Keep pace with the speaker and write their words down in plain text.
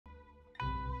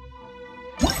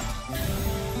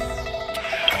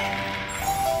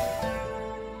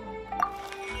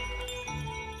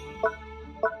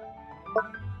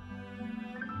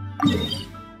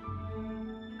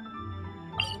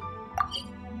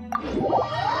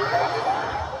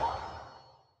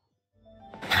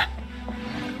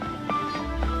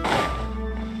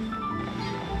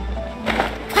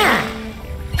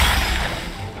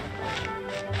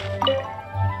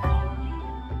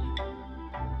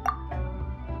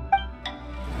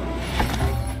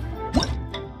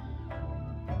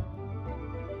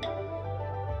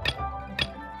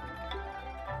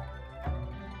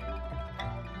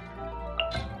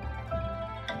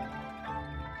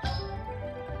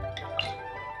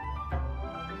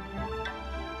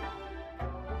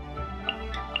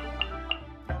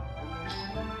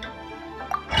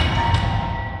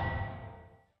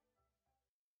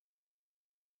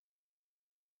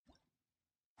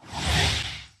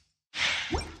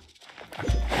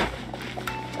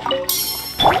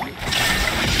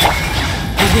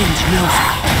wind knows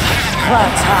me.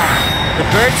 Clouds high. The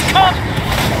birds come!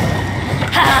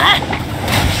 Huh?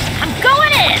 I'm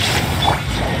going in!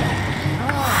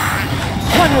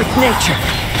 One with nature.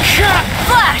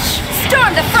 Flash!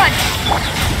 Storm the front!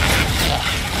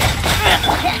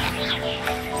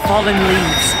 Fallen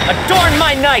leaves, adorn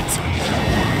my night!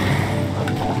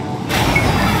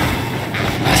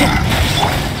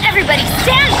 Everybody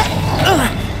stand!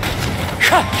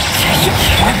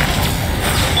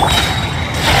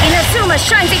 Inazuma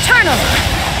shines eternal!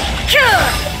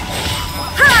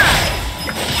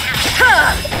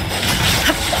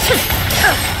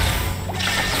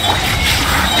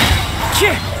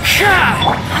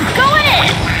 I'm going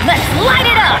in! Let's light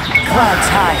it up! Clouds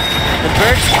high. The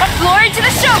birds come. Glory to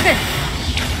the Shogun!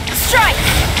 Strike!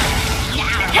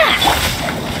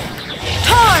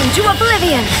 Torn to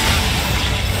oblivion!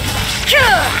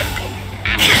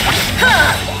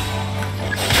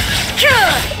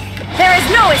 There is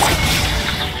no escape!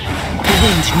 The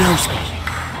wind knows me.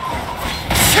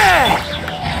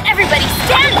 Everybody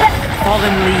stand back!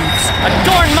 Fallen leaves,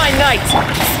 adorn my night!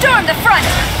 Storm the front!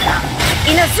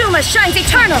 Inazuma shines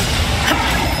eternal!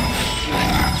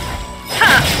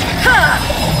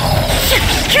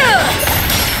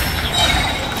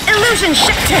 Illusion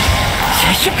shifter!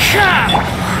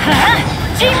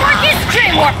 Teamwork is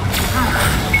dreamwork!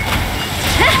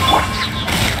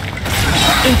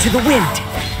 Into the wind!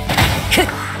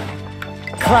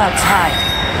 Clouds high.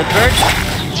 The birds...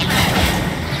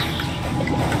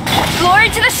 Glory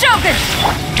to the Shogun!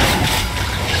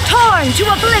 Torn to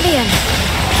oblivion!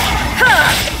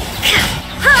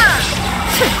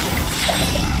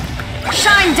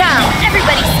 Shine down!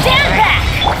 Everybody stand back!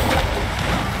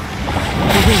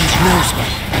 The wind knows me.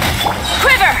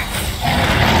 Quiver!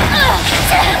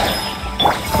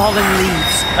 Fallen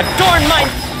leaves, adorn my...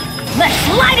 Let's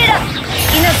light it up!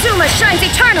 Inazuma shines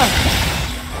eternal!